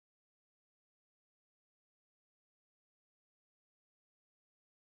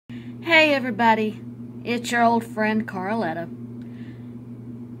Hey everybody, it's your old friend Carletta.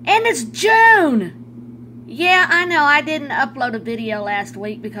 And it's June! Yeah, I know I didn't upload a video last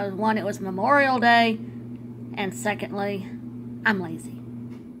week because one, it was Memorial Day, and secondly, I'm lazy.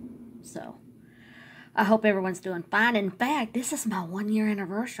 So, I hope everyone's doing fine. In fact, this is my 1 year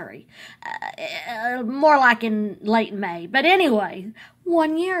anniversary. More like in late May. But anyway,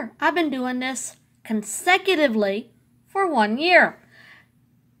 1 year. I've been doing this consecutively for 1 year.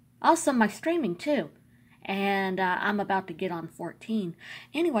 Also, my streaming, too. And I'm about to get on 14.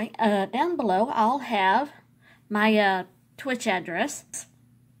 Anyway, down below, I'll have my Twitch address.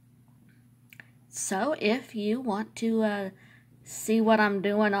 So, if you want to see what I'm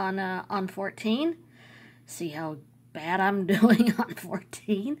doing on 14, see how bad I'm doing on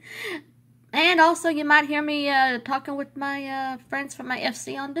 14, and also you might hear me talking with my friends from my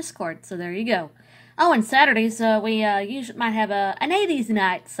FC on Discord. So there you go. Oh, and Saturdays, we usually might have an 80s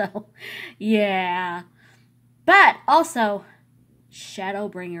night, so yeah. But also,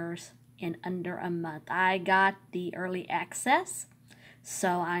 Shadowbringers in under a month. I got the early access,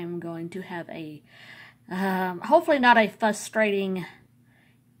 so I'm going to have a, hopefully not a frustrating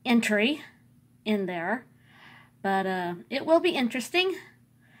entry in there, but it will be interesting.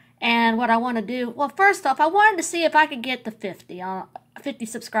 And what I want to do, well, first off, I wanted to see if I could get the 50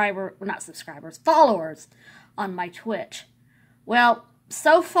 followers on my Twitch. Well,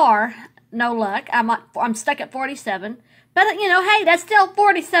 so far, no luck. I'm stuck at 47, but you know, hey, that's still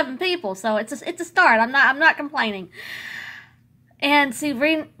 47 people, so it's a start. I'm not complaining. And see,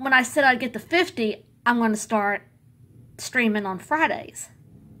 when I said I'd get the 50, I'm going to start streaming on Fridays.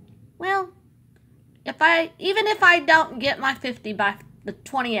 Well, even if I don't get my 50 by the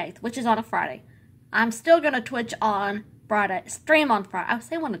 28th, which is on a Friday, I'm still going to stream on Friday. I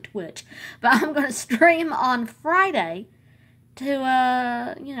say I want to Twitch, but I'm going to stream on Friday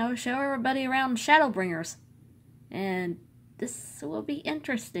to, you know, show everybody around Shadowbringers. And this will be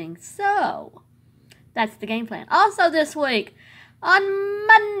interesting. So, that's the game plan. Also this week, on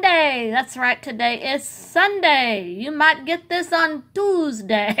Monday, that's right, today is Sunday. You might get this on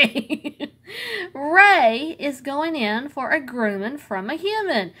Tuesday. Raye is going in for a grooming from a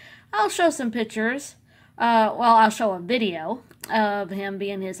human. I'll show some pictures. Well, I'll show a video of him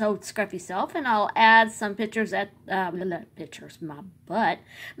being his old scruffy self, and I'll add some pictures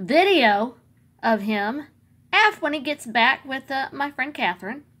video of him when he gets back with my friend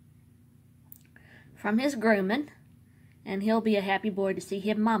Catherine from his grooming. And he'll be a happy boy to see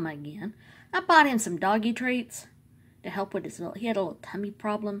his mama again. I bought him some doggy treats to help with he had a little tummy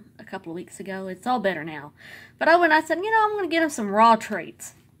problem a couple of weeks ago. It's all better now. But I said, you know, I'm going to get him some raw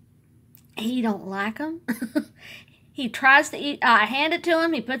treats. He don't like them. He tries to eat. I hand it to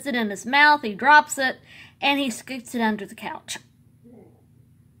him. He puts it in his mouth. He drops it. And he scoots it under the couch.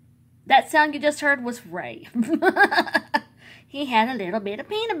 That sound you just heard was Raye. He had a little bit of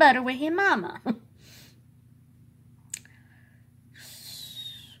peanut butter with his mama.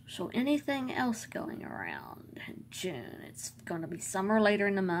 So anything else going around in June? It's going to be summer later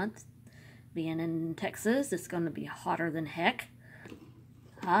in the month. Being in Texas, it's going to be hotter than heck.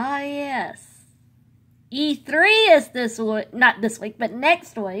 Ah, yes. E3 is this week. Not this week, but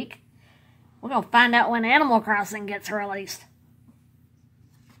next week. We're going to find out when Animal Crossing gets released.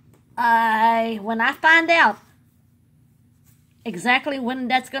 When I find out exactly when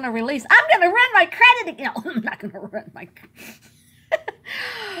that's going to release, I'm going to run my credit again. No, I'm not going to run my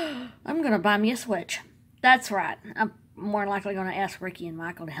I'm going to buy me a Switch. That's right. I'm more likely going to ask Ricky and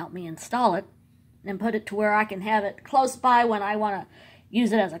Michael to help me install it and put it to where I can have it close by when I want to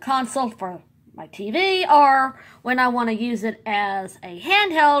use it as a console for my TV, or when I want to use it as a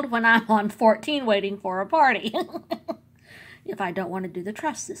handheld when I'm on 14 waiting for a party. If I don't want to do the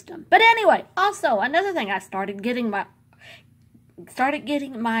trust system. But anyway, also another thing, I started getting my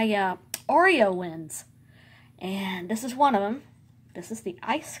Oreo wins. And this is one of them. This is the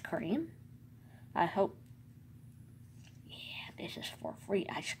ice cream. I hope. Yeah, this is for free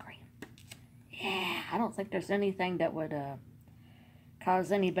ice cream. Yeah, I don't think there's anything that would cause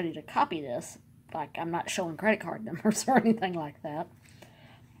anybody to copy this. Like, I'm not showing credit card numbers or anything like that.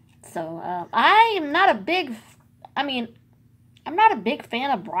 So, I am not a big, I'm not a big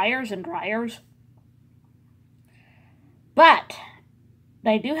fan of Briars and Dryers. But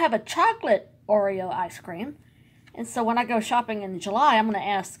they do have a chocolate Oreo ice cream. And so when I go shopping in July, I'm going to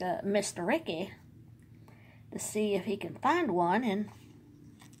ask Mr. Ricky to see if he can find one and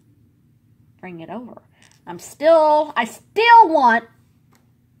bring it over. I still want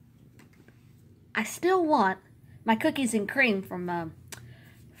my cookies and cream from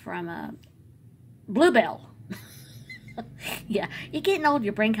Bluebell. Yeah, you're getting old,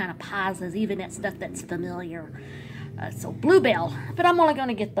 your brain kind of pauses, even that stuff that's familiar. So Bluebell, but I'm only going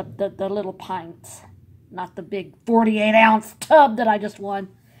to get the little pints, not the big 48-ounce tub that I just won.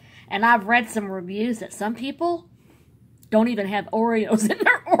 And I've read some reviews that some people don't even have Oreos in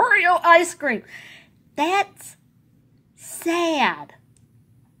their Oreo ice cream. That's sad.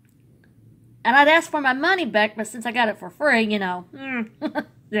 And I'd ask for my money back, but since I got it for free, you know,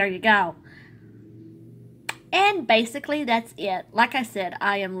 there you go. And basically, that's it. Like I said,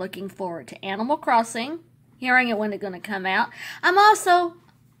 I am looking forward to Animal Crossing, hearing it when it's going to come out. I'm also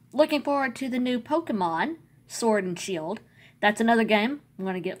looking forward to the new Pokemon, Sword and Shield. That's another game I'm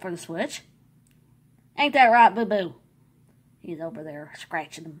going to get for the Switch. Ain't that right, Boo-Boo? He's over there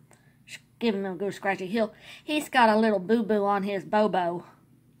scratching him, giving him a good scratchy heel. He's got a little boo-boo on his bobo.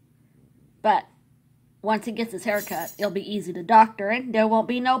 But once he gets his haircut, it'll be easy to doctor, and there won't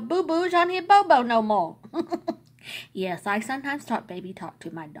be no boo-boos on his bobo no more. Yes, I sometimes talk baby talk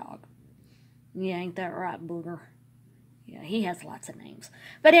to my dog. Yeah, ain't that right, Booger? Yeah, he has lots of names.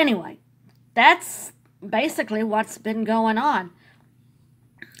 But anyway, that's basically what's been going on.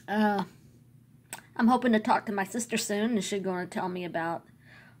 I'm hoping to talk to my sister soon, and she's going to tell me about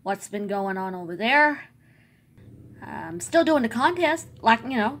what's been going on over there. I'm still doing the contest, like,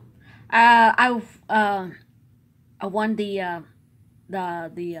 you know. I won the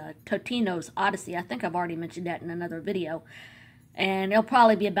Totino's Odyssey. I think I've already mentioned that in another video. And it'll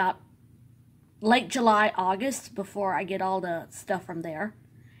probably be about late July, August before I get all the stuff from there.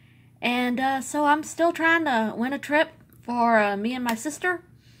 And so I'm still trying to win a trip for me and my sister.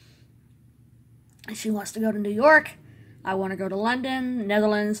 She wants to go to New York. I want to go to London,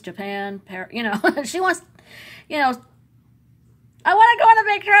 Netherlands, Japan, Paris. You know, she wants, you know, I want to go on a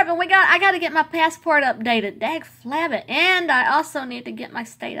big trip, and I got to get my passport updated. Dag flabbit. And I also need to get my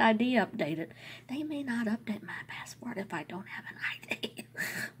state ID updated. They may not update my passport if I don't have an ID.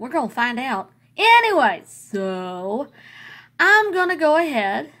 We're going to find out. Anyway, so I'm going to go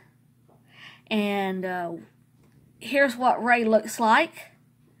ahead and here's what Ray looks like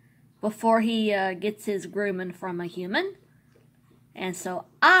before he gets his grooming from a human. And so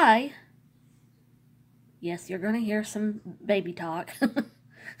yes, you're going to hear some baby talk.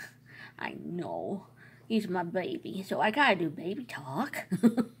 I know. He's my baby, so I got to do baby talk.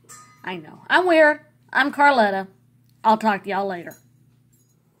 I know. I'm weird. I'm Carletta. I'll talk to y'all later.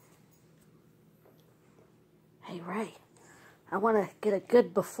 Hey, Ray. I want to get a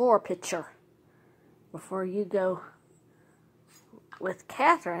good before picture before you go with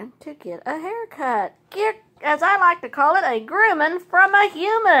Catherine to get a haircut. Get, as I like to call it, a grooming from a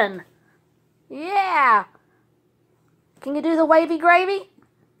human. Yeah. Can you do the wavy gravy?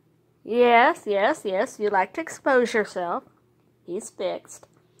 Yes, yes, yes. You like to expose yourself. He's fixed.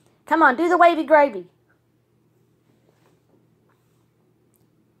 Come on, do the wavy gravy.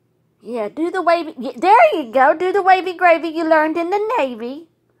 Yeah, do the wavy. Yeah, there you go. Do the wavy gravy you learned in the Navy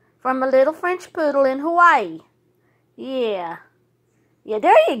from a little French poodle in Hawaii. Yeah. Yeah,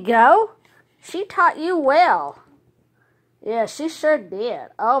 there you go. She taught you well. Yeah, she sure did.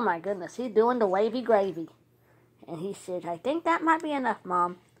 Oh, my goodness. He's doing the wavy gravy. And he said, I think that might be enough,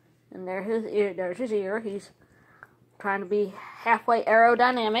 Mom. And there's his ear. He's trying to be halfway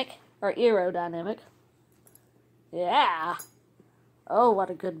aerodynamic. Or aerodynamic. Yeah. Oh, what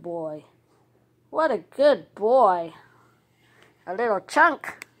a good boy. What a good boy. A little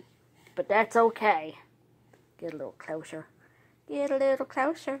chunk. But that's okay. Get a little closer. Get a little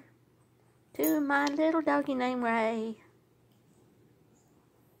closer to my little doggy named Ray.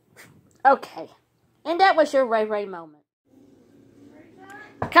 Okay. And that was your Ray moment.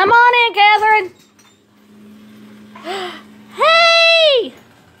 Come on in, Catherine. Hey!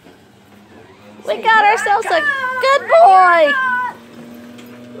 We got ourselves a good boy.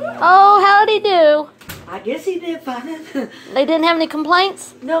 Oh, how'd he do? I guess he did fine. They didn't have any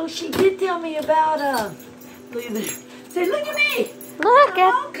complaints? No, she did tell me about, look at this. Say, look at me. Look I'm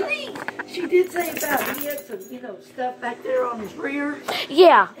at all clean. She did say about he had some, stuff back there on his rear.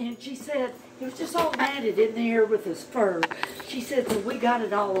 Yeah. And she said he was just all matted in there with his fur. She said, well, we got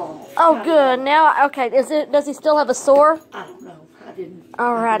it all off. Oh, good. Now, okay. Does he still have a sore? I don't know. I didn't.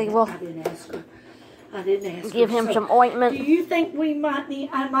 Alrighty. Well, I didn't ask her. I didn't ask give her. him some ointment. Do you think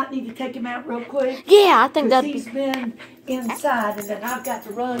I might need to take him out real quick? Yeah, I think that'd be. He's been inside, and then I've got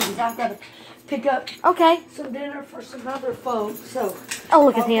to run because I've got to pick up some dinner for some other folks. So. Oh,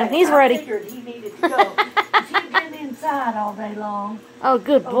 look at him. He's ready. I figured he needed to go. He's been inside all day long. Oh,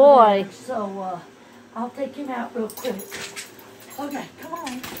 good boy. So I'll take him out real quick. Okay, come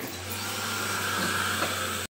on.